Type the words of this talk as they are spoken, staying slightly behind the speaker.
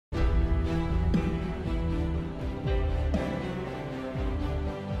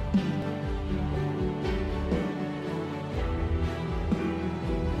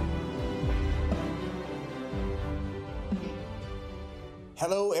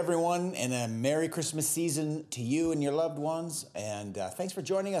Hello, everyone, and a Merry Christmas season to you and your loved ones. And thanks for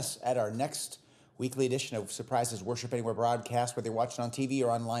joining us at our next weekly edition of Surprises Worship Anywhere broadcast. Whether you're watching on TV or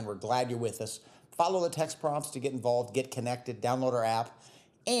online, we're glad you're with us. Follow the text prompts to get involved, get connected, download our app.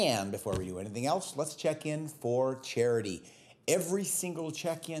 And before we do anything else, let's check in for charity. Every single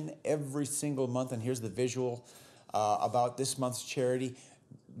check-in, every single month, and here's the visual about this month's charity,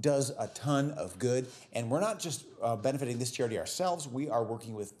 does a ton of good. And we're not just benefiting this charity ourselves, we are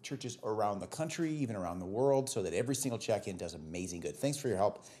working with churches around the country, even around the world, so that every single check-in does amazing good. Thanks for your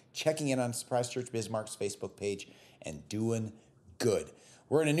help checking in on Surprise Church Bismarck's Facebook page and doing good.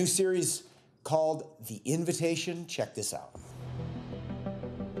 We're in a new series called The Invitation. Check this out.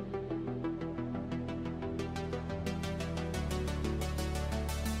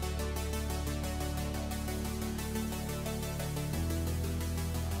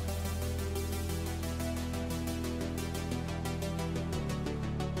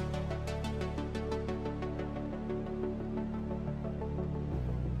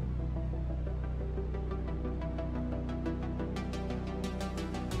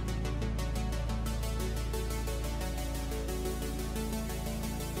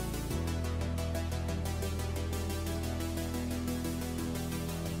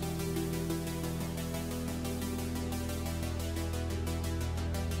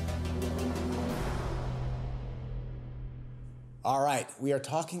 All right, we are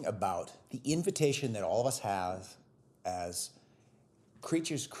talking about the invitation that all of us have as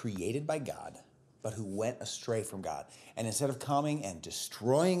creatures created by God, but who went astray from God. And instead of coming and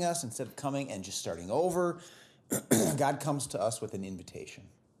destroying us, instead of coming and just starting over, God comes to us with an invitation.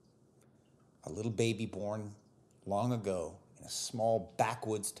 A little baby born long ago in a small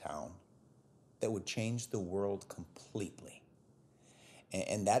backwoods town that would change the world completely.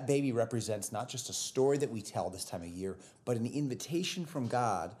 And that baby represents not just a story that we tell this time of year, but an invitation from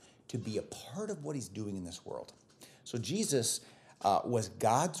God to be a part of what he's doing in this world. So Jesus was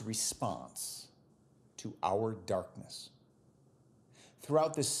God's response to our darkness.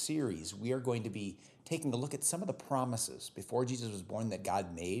 Throughout this series, we are going to be taking a look at some of the promises before Jesus was born that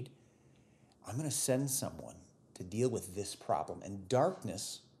God made. I'm going to send someone to deal with this problem. And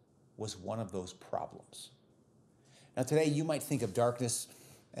darkness was one of those problems. Now today you might think of darkness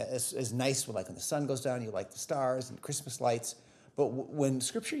as nice, like when the sun goes down, you like the stars and Christmas lights. But when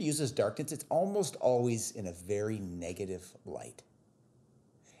Scripture uses darkness, it's almost always in a very negative light.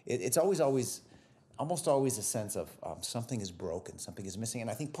 It's almost always a sense of something is broken, something is missing. And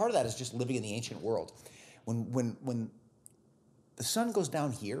I think part of that is just living in the ancient world. When the sun goes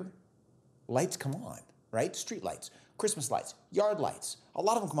down here, lights come on, right? Street lights, Christmas lights, yard lights. A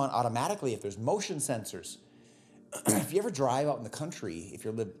lot of them come on automatically if there's motion sensors. If you ever drive out in the country, if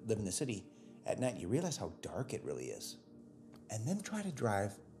you live in the city at night, you realize how dark it really is. And then try to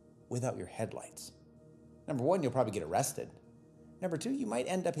drive without your headlights. Number one, you'll probably get arrested. Number two, you might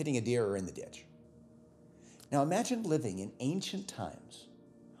end up hitting a deer or in the ditch. Now imagine living in ancient times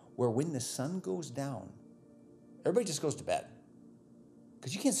where when the sun goes down, everybody just goes to bed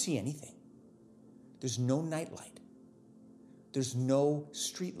because you can't see anything. There's no nightlight. There's no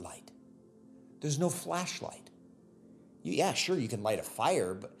street light. There's no flashlight. Yeah, sure, you can light a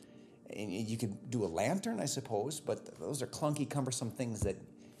fire, but you can do a lantern, I suppose, but those are clunky, cumbersome things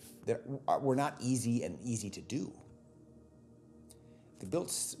that were not easy to do.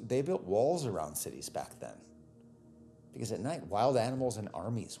 They built walls around cities back then because at night, wild animals and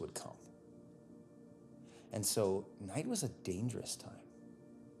armies would come. And so night was a dangerous time.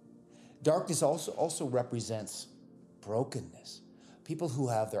 Darkness also represents brokenness. People who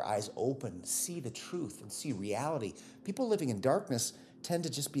have their eyes open see the truth and see reality. People living in darkness tend to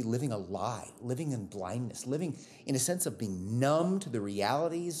just be living a lie, living in blindness, living in a sense of being numb to the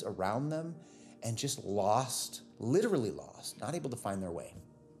realities around them and just lost, literally lost, not able to find their way.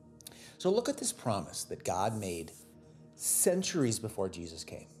 So look at this promise that God made centuries before Jesus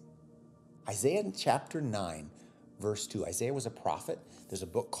came. Isaiah chapter 9, verse 2. Isaiah was a prophet. There's a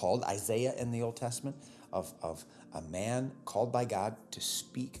book called Isaiah in the Old Testament of a man called by God to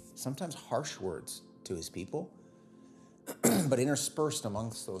speak sometimes harsh words to his people, but interspersed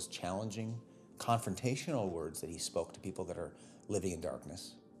amongst those challenging, confrontational words that he spoke to people that are living in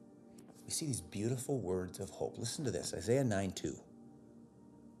darkness. We see these beautiful words of hope. Listen to this, Isaiah 9:2.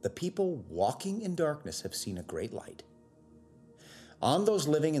 The people walking in darkness have seen a great light. On those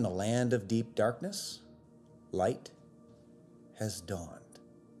living in the land of deep darkness, light has dawned.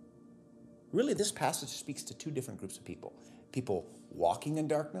 Really, this passage speaks to two different groups of people. People walking in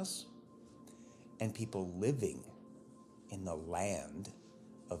darkness and people living in the land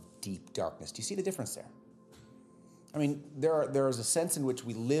of deep darkness. Do you see the difference there? I mean, there is a sense in which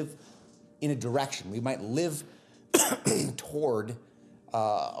we live in a direction. We might live toward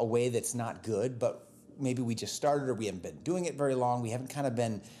a way that's not good, but maybe we just started or we haven't been doing it very long. We haven't kind of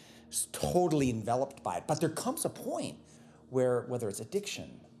been totally enveloped by it. But there comes a point where, whether it's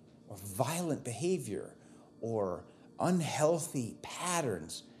addiction or violent behavior or unhealthy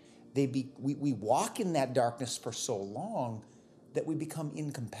patterns, we walk in that darkness for so long that we become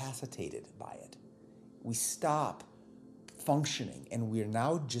incapacitated by it. We stop functioning, and we are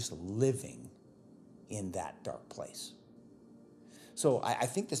now just living in that dark place. So I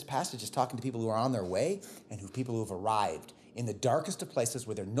think this passage is talking to people who are on their way and people who have arrived in the darkest of places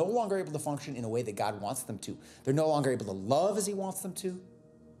where they're no longer able to function in a way that God wants them to. They're no longer able to love as he wants them to.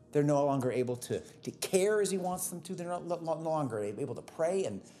 They're no longer able to care as he wants them to. They're no longer able to pray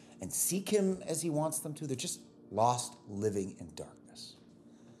and seek him as he wants them to. They're just lost, living in darkness.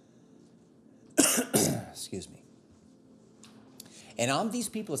 Excuse me. And on these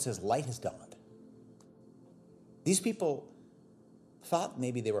people, it says, light has dawned. These people thought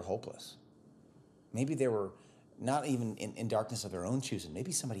maybe they were hopeless. Maybe they were not even in darkness of their own choosing.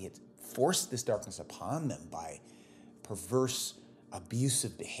 Maybe somebody had forced this darkness upon them by perverse,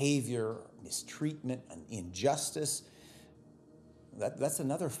 abusive behavior, mistreatment, and injustice. That's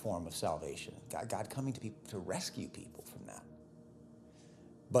another form of salvation. God coming to people to rescue people from that.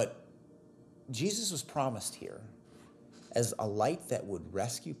 But Jesus was promised here as a light that would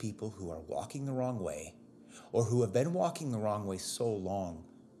rescue people who are walking the wrong way, or who have been walking the wrong way so long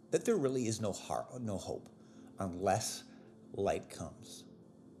that there really is no hope unless light comes.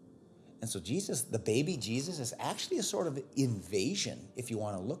 And so Jesus, the baby Jesus, is actually a sort of invasion, if you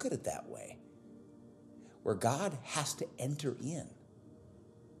want to look at it that way, where God has to enter in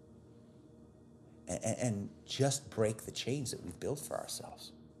and just break the chains that we've built for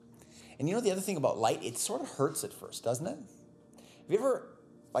ourselves. And you know the other thing about light, it sort of hurts at first, doesn't it? Have you ever,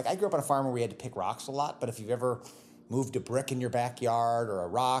 like I grew up on a farm where we had to pick rocks a lot, but if you've ever moved a brick in your backyard or a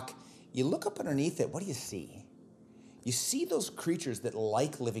rock, you look up underneath it, what do you see? You see those creatures that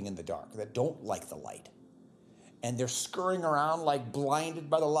like living in the dark, that don't like the light. And they're scurrying around like blinded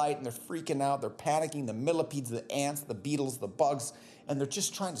by the light, and they're freaking out, they're panicking, the millipedes, the ants, the beetles, the bugs, and they're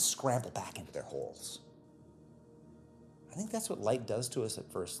just trying to scramble back into their holes. I think that's what light does to us at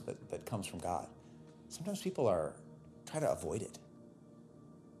first, that comes from God. Sometimes people try to avoid it.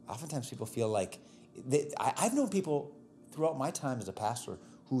 Oftentimes people feel like, I've known people throughout my time as a pastor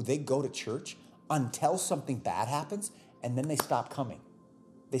who they go to church until something bad happens, and then they stop coming.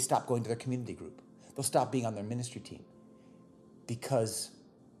 They stop going to their community group. They'll stop being on their ministry team because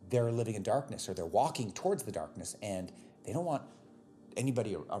they're living in darkness, or they're walking towards the darkness, and they don't want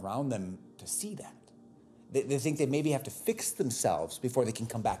anybody around them to see that. They think they maybe have to fix themselves before they can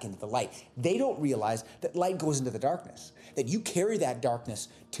come back into the light. They don't realize that light goes into the darkness, that you carry that darkness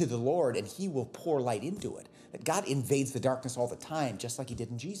to the Lord and he will pour light into it, that God invades the darkness all the time, just like he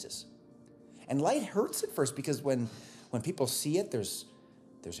did in Jesus. And light hurts at first because when people see it, there's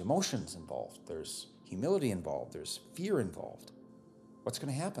emotions involved, there's humility involved, there's fear involved. What's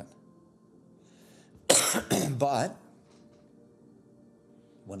going to happen? But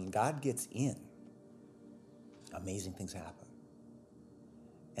when God gets in, amazing things happen.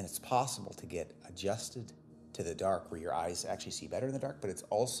 And it's possible to get adjusted to the dark where your eyes actually see better in the dark, but it's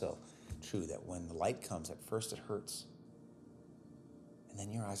also true that when the light comes, at first it hurts. And then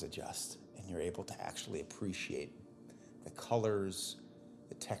your eyes adjust and you're able to actually appreciate the colors,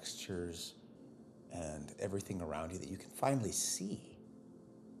 the textures, and everything around you that you can finally see.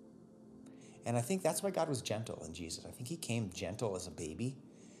 And I think that's why God was gentle in Jesus. I think he came gentle as a baby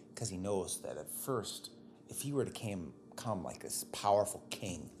because he knows that at first, if he were to come like this powerful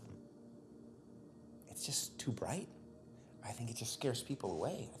king, it's just too bright. I think it just scares people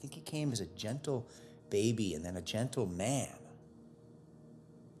away. I think he came as a gentle baby and then a gentle man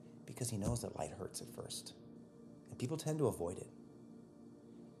because he knows that light hurts at first. And people tend to avoid it.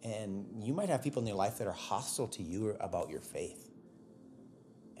 And you might have people in your life that are hostile to you about your faith.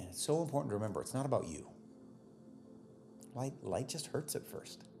 And it's so important to remember, it's not about you. Light just hurts at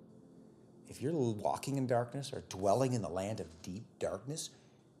first. If you're walking in darkness or dwelling in the land of deep darkness,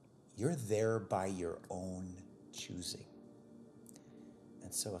 you're there by your own choosing.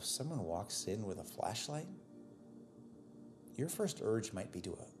 And so if someone walks in with a flashlight, your first urge might be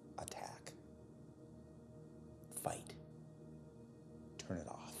to attack, fight, turn it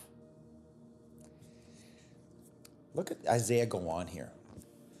off. Look at Isaiah go on here.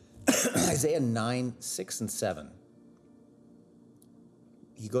 Isaiah 9, 6, and 7.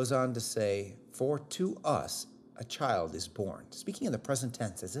 He goes on to say, for to us a child is born. Speaking in the present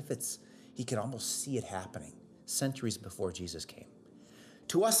tense, as if he can almost see it happening. centuries before Jesus came.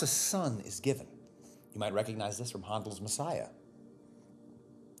 To us, a son is given. You might recognize this from Handel's Messiah.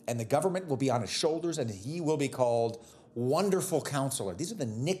 And the government will be on his shoulders, and he will be called Wonderful Counselor. These are the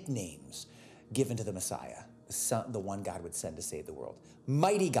nicknames given to the Messiah, the son, the one God would send to save the world.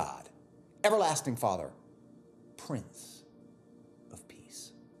 Mighty God, Everlasting Father, Prince of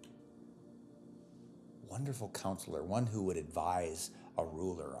Peace. Wonderful Counselor, one who would advise a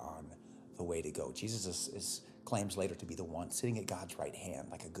ruler on the way to go. Jesus claims later to be the one sitting at God's right hand,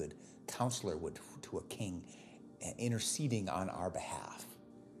 like a good counselor would to a king, interceding on our behalf.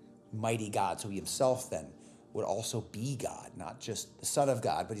 Mighty God. So he himself then would also be God, not just the Son of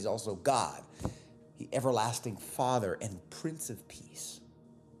God, but he's also God, the everlasting Father and Prince of Peace.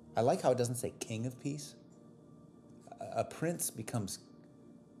 I like how it doesn't say King of Peace. A prince becomes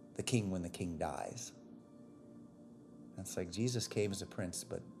the king when the king dies. It's like Jesus came as a prince,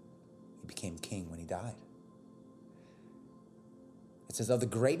 but he became king when he died. It says, of the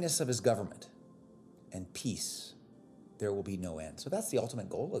greatness of his government and peace, there will be no end. So that's the ultimate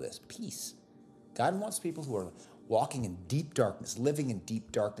goal of this, peace. God wants people who are walking in deep darkness, living in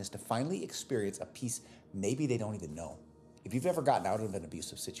deep darkness, to finally experience a peace maybe they don't even know. If you've ever gotten out of an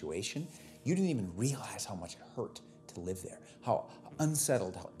abusive situation, you didn't even realize how much it hurt to live there, how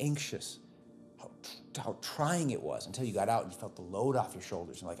unsettled, how anxious, how trying it was until you got out and you felt the load off your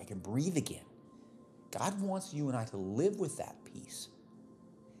shoulders and like, I can breathe again. God wants you and I to live with that peace,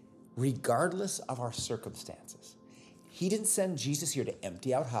 regardless of our circumstances. He didn't send Jesus here to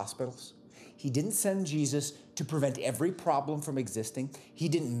empty out hospitals. He didn't send Jesus to prevent every problem from existing. He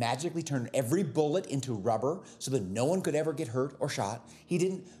didn't magically turn every bullet into rubber so that no one could ever get hurt or shot. He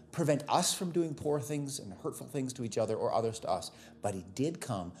didn't prevent us from doing poor things and hurtful things to each other or others to us. But he did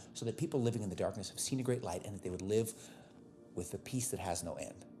come so that people living in the darkness have seen a great light and that they would live with the peace that has no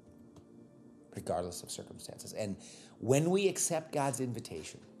end, regardless of circumstances. And when we accept God's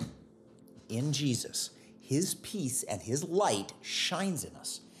invitation in Jesus, his peace and his light shines in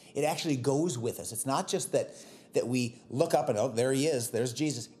us. It actually goes with us. It's not just that we look up and, oh, there he is, there's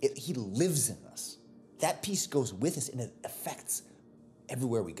Jesus. He lives in us. That peace goes with us and it affects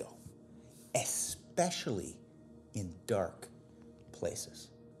everywhere we go, especially in dark places.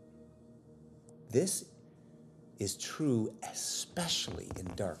 This is true especially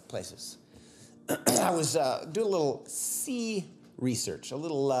in dark places. I was doing a little sea research, a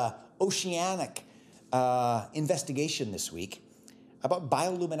little oceanic investigation this week about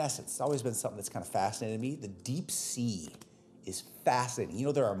bioluminescence. It's always been something that's kind of fascinated me. The deep sea is fascinating. You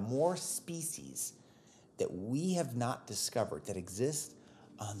know, there are more species that we have not discovered that exist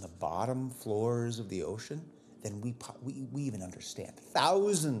on the bottom floors of the ocean than we even understand.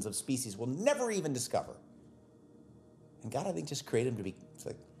 Thousands of species we'll never even discover. And God, I think, just created them to be, it's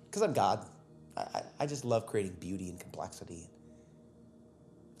like, because I'm God, I just love creating beauty and complexity.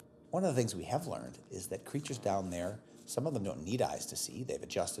 One of the things we have learned is that creatures down there, some of them don't need eyes to see. They've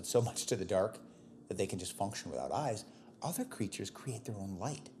adjusted so much to the dark that they can just function without eyes. Other creatures create their own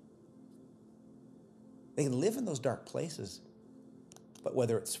light. They can live in those dark places, but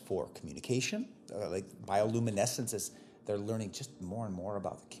whether it's for communication, like bioluminescence is, they're learning just more and more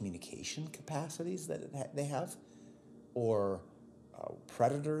about the communication capacities that they have, or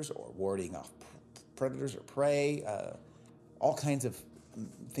predators, or warding off predators or prey, all kinds of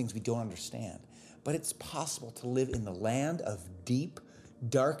things we don't understand. But it's possible to live in the land of deep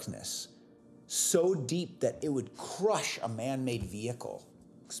darkness, so deep that it would crush a man-made vehicle,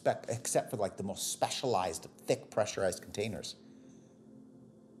 except for like the most specialized, thick, pressurized containers.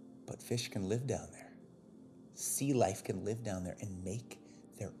 But fish can live down there. Sea life can live down there and make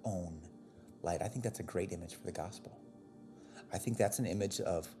their own light. I think that's a great image for the gospel. I think that's an image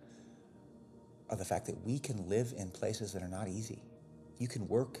of the fact that we can live in places that are not easy. You can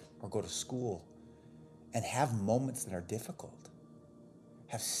work or go to school and have moments that are difficult,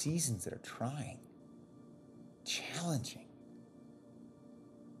 have seasons that are trying, challenging,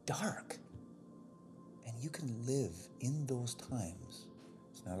 dark. And you can live in those times.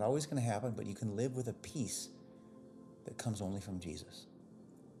 It's not always going to happen, but you can live with a peace that comes only from Jesus.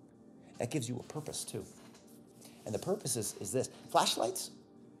 That gives you a purpose too. And the purpose is this. Flashlights,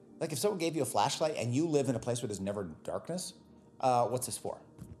 like if someone gave you a flashlight and you live in a place where there's never darkness, what's this for?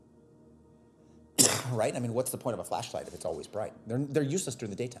 Right? I mean, what's the point of a flashlight if it's always bright? They're useless during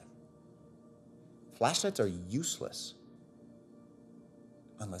the daytime. Flashlights are useless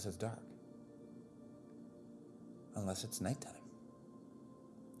unless it's dark, unless it's nighttime.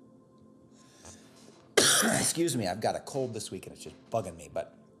 Excuse me, I've got a cold this week and it's just bugging me,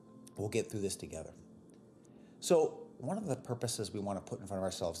 but we'll get through this together. So one of the purposes we want to put in front of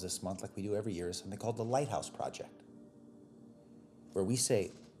ourselves this month, like we do every year, is something called the Lighthouse Project, where we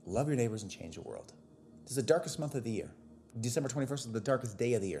say, love your neighbors and change the world. This is the darkest month of the year. December 21st is the darkest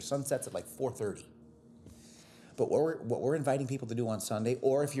day of the year. Sun sets at like 4:30. But what we're inviting people to do on Sunday,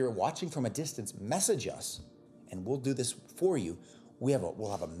 or if you're watching from a distance, message us, and we'll do this for you.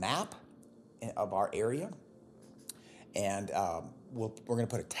 We'll have a map of our area, and we're going to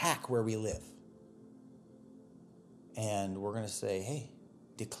put a tack where we live. And we're going to say, hey,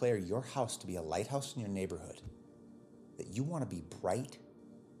 declare your house to be a lighthouse in your neighborhood, that you want to be bright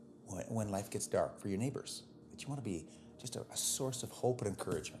when life gets dark for your neighbors, that you want to be just a source of hope and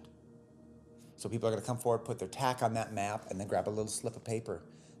encouragement. So people are going to come forward, put their tack on that map, and then grab a little slip of paper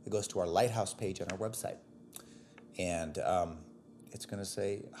that goes to our Lighthouse page on our website. And it's going to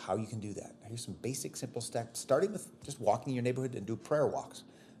say how you can do that. Here's some basic, simple steps, starting with just walking in your neighborhood and do prayer walks,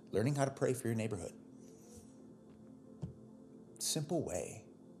 learning how to pray for your neighborhood. Simple way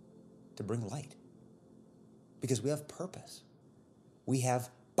to bring light, because we have purpose. We have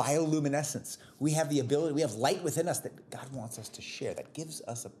bioluminescence. We have the ability, we have light within us that God wants us to share, that gives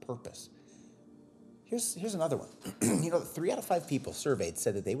us a purpose. Here's another one. 3 out of 5 people surveyed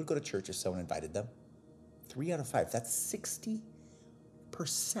said that they would go to church if someone invited them. 3 out of 5. That's 60%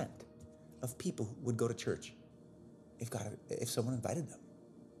 of people who would go to church if someone invited them.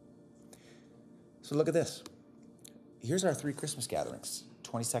 So look at this. Here's our 3 Christmas gatherings,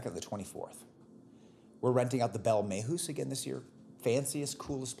 22nd and the 24th. We're renting out the Belle Mayhus again this year. Fanciest,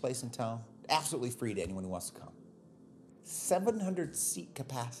 coolest place in town. Absolutely free to anyone who wants to come. 700 seat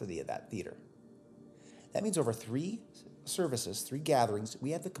capacity at that theater. That means over 3 services, 3 gatherings,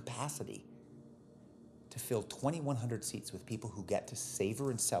 we have the capacity to fill 2,100 seats with people who get to savor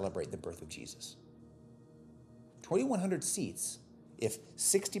and celebrate the birth of Jesus. 2,100 seats, if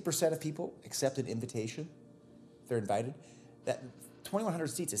 60% of people accept an invitation, they're invited, that 2,100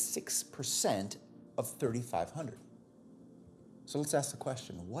 seats is 6% of 3,500. So let's ask the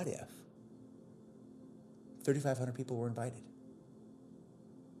question, what if 3,500 people were invited?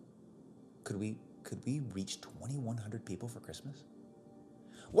 Could we reach 2,100 people for Christmas?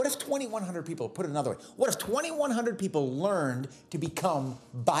 What if 2,100 people, put it another way, what if 2,100 people learned to become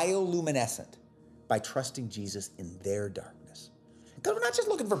bioluminescent by trusting Jesus in their darkness? Because we're not just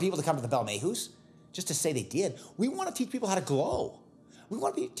looking for people to come to the Belle Mayhus just to say they did. We want to teach people how to glow. We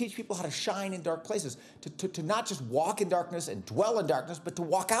want to teach people how to shine in dark places, to not just walk in darkness and dwell in darkness, but to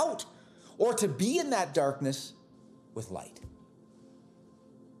walk out, or to be in that darkness with light.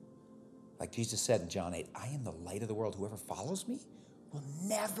 Like Jesus said in John 8, I am the light of the world. Whoever follows me will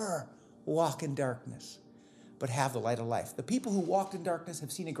never walk in darkness, but have the light of life. The people who walked in darkness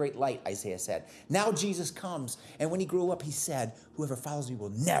have seen a great light, Isaiah said. Now Jesus comes, and when he grew up, he said, whoever follows me will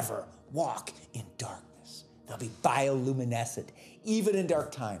never walk in darkness. They'll be bioluminescent, even in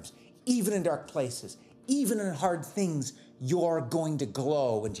dark times, even in dark places, even in hard things, you're going to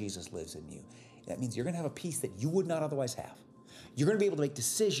glow when Jesus lives in you. That means you're going to have a peace that you would not otherwise have. You're going to be able to make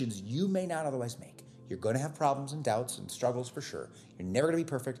decisions you may not otherwise make. You're going to have problems and doubts and struggles for sure. You're never going to be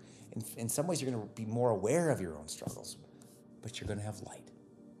perfect. In some ways, you're going to be more aware of your own struggles, but you're going to have light.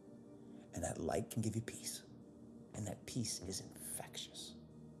 And that light can give you peace. And that peace is infectious.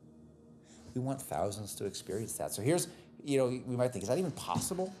 We want thousands to experience that. So here's, we might think, is that even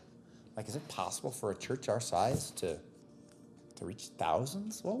possible? Like, is it possible for a church our size to reach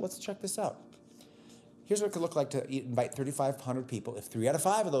thousands? Well, let's check this out. Here's what it could look like to invite 3,500 people. If 3 out of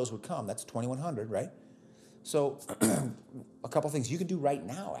 5 of those would come, that's 2,100, right? So a couple things you can do right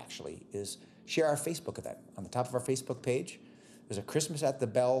now, actually, is share our Facebook event. On the top of our Facebook page, there's a Christmas at the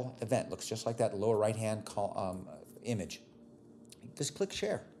Bell event. Looks just like that lower right-hand image. Just click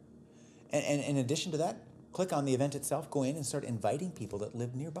share. And in addition to that, click on the event itself, go in and start inviting people that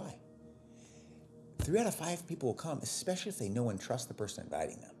live nearby. 3 out of 5 people will come, especially if they know and trust the person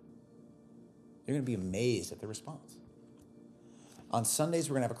inviting them. You're going to be amazed at the response. On Sundays,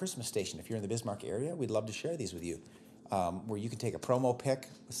 we're going to have a Christmas station. If you're in the Bismarck area, we'd love to share these with you, where you can take a promo pic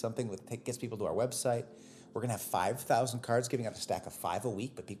with something that gets people to our website. We're going to have 5,000 cards, giving out a stack of 5 a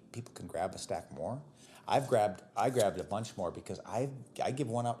week, but people can grab a stack more. I grabbed a bunch more because I give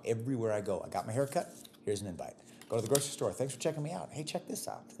one out everywhere I go. I got my hair cut. Here's an invite. Go to the grocery store. Thanks for checking me out. Hey, check this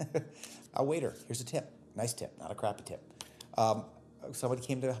out. A waiter. Here's a tip. Nice tip, not a crappy tip. Somebody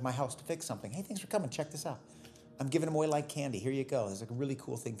came to my house to fix something. Hey, thanks for coming. Check this out. I'm giving them away like candy. Here you go. There's a really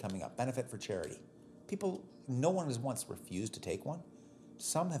cool thing coming up. Benefit for charity. No one has once refused to take one.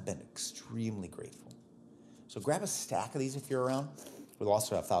 Some have been extremely grateful. So grab a stack of these if you're around. We'll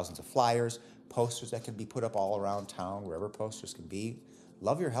also have thousands of flyers, posters that can be put up all around town, wherever posters can be.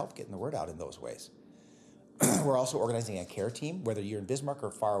 Love your help getting the word out in those ways. We're also organizing a care team. Whether you're in Bismarck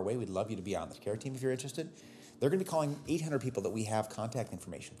or far away, we'd love you to be on the care team if you're interested. They're going to be calling 800 people that we have contact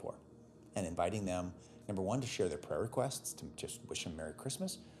information for and inviting them, number one, to share their prayer requests, to just wish them Merry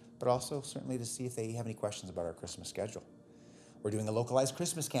Christmas, but also certainly to see if they have any questions about our Christmas schedule. We're doing a localized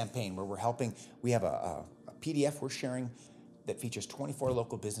Christmas campaign where we're helping. We have a PDF we're sharing that features 24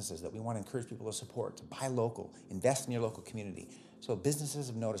 local businesses that we want to encourage people to support, to buy local, invest in your local community. So businesses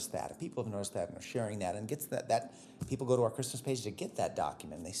have noticed that, if people have noticed that and are sharing that, and gets that people go to our Christmas page to get that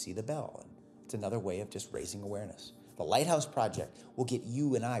document and they see the bell. And it's another way of just raising awareness. The Lighthouse Project will get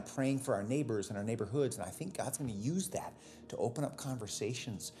you and I praying for our neighbors and our neighborhoods, and I think God's going to use that to open up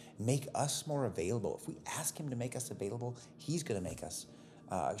conversations, make us more available. If we ask him to make us available, he's going to make us,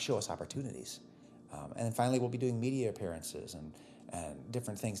 show us opportunities. And then finally, we'll be doing media appearances and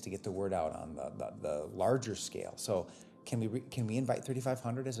different things to get the word out on the larger scale. So can we invite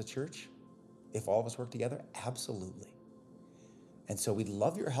 3,500 as a church if all of us work together? Absolutely. And so we'd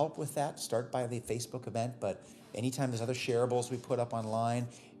love your help with that. Start by the Facebook event, but anytime there's other shareables we put up online,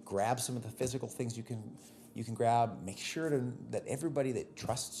 grab some of the physical things you can grab. Make sure that everybody that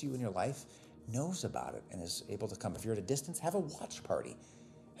trusts you in your life knows about it and is able to come. If you're at a distance, have a watch party.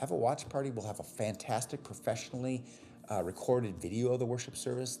 Have a watch party. We'll have a fantastic, professionally recorded video of the worship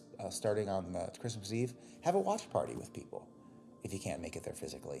service starting on Christmas Eve. Have a watch party with people if you can't make it there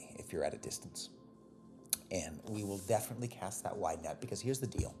physically, if you're at a distance. And we will definitely cast that wide net, because here's the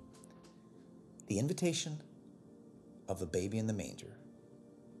deal. The invitation of the baby in the manger,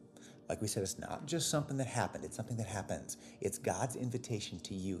 like we said, it's not just something that happened. It's something that happens. It's God's invitation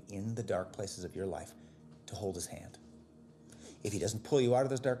to you in the dark places of your life to hold his hand. If he doesn't pull you out of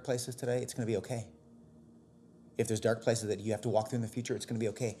those dark places today, it's going to be okay. If there's dark places that you have to walk through in the future, it's going to be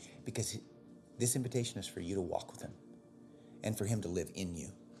okay, because this invitation is for you to walk with him and for him to live in you,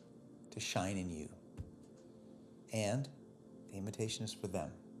 to shine in you. And the invitation is for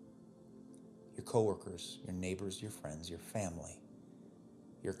them, your coworkers, your neighbors, your friends, your family,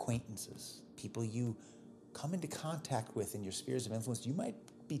 your acquaintances, people you come into contact with in your spheres of influence. You might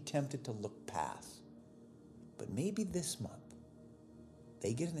be tempted to look past, but maybe this month,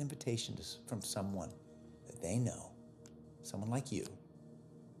 they get an invitation from someone that they know, someone like you,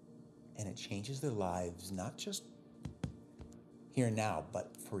 and it changes their lives, not just here and now,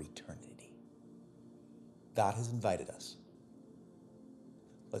 but for eternity. God has invited us.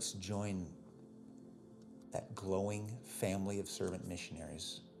 Let's join that glowing family of servant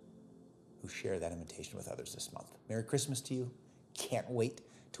missionaries who share that invitation with others this month. Merry Christmas to you. Can't wait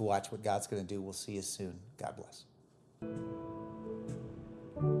to watch what God's going to do. We'll see you soon. God bless.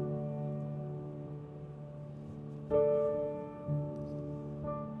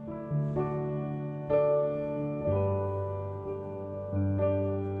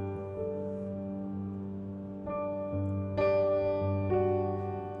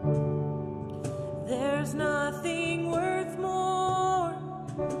 There's nothing worth more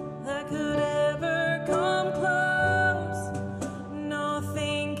that could ever come close.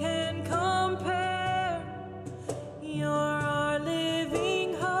 Nothing can compare. You're our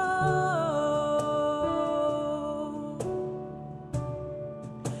living hope.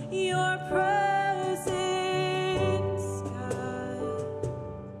 Your presence, God.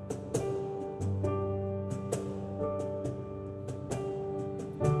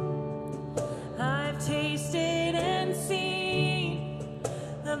 I've tasted and seen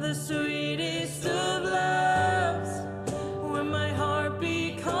of the sweetest of loves, when my heart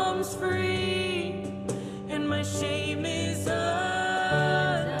becomes free and my shame is undone.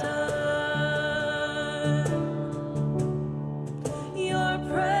 Your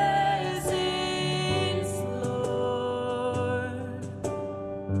presence, Lord.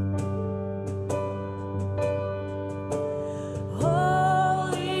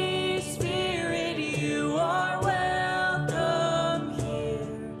 Holy Spirit, you are welcome here.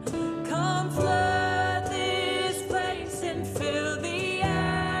 Come flood.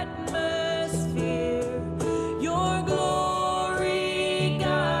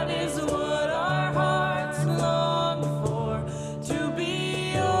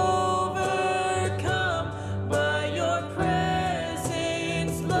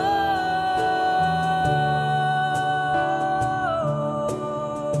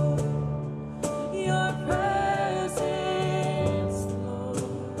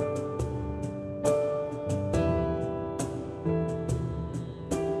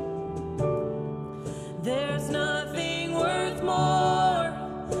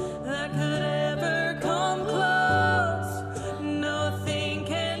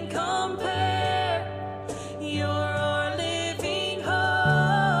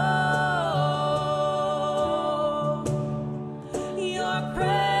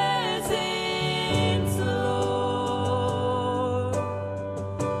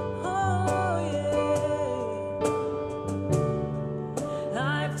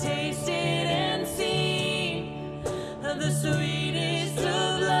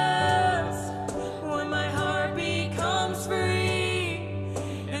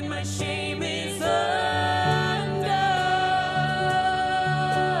 my shame is undone.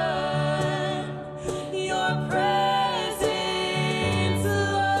 Your presence,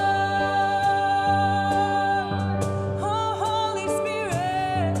 Lord. Oh, Holy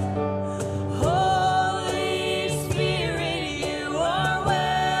Spirit, you are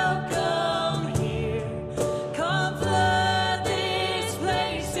welcome here. Come flood this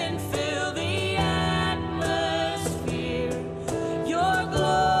place and fill the atmosphere. Your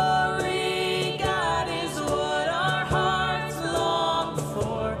glory, God, is what our hearts long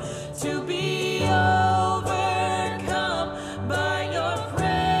for. To be overcome by your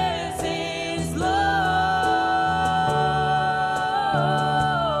presence, Lord.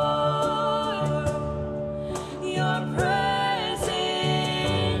 Your presence,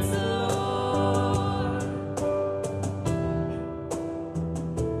 Lord.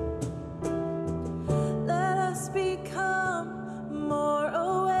 Let us become more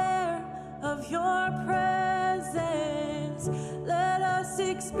aware of your presence. Let us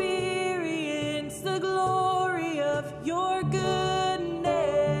experience the glory of your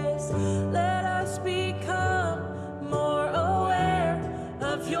goodness. Let us become more aware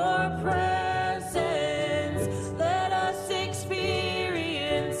of your presence. Let us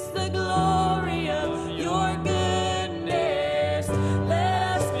experience the glory of your goodness.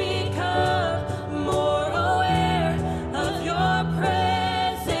 Let us become more aware of your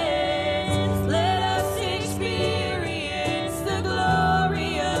presence. Let us experience the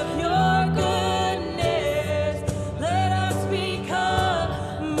glory of your goodness. Let us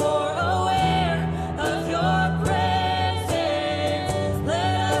become more aware of your presence.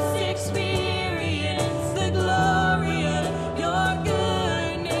 Let us experience the glory of your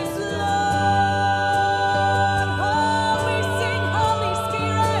goodness, Lord. Oh, we sing, Holy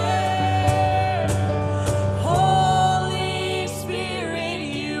Spirit. Holy Spirit,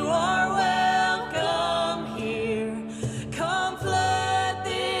 you are welcome here. Come flood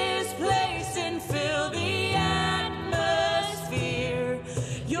this place and fill the atmosphere.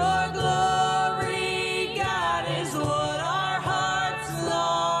 Your glory, God, is what our hearts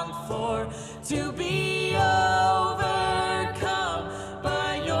long for. To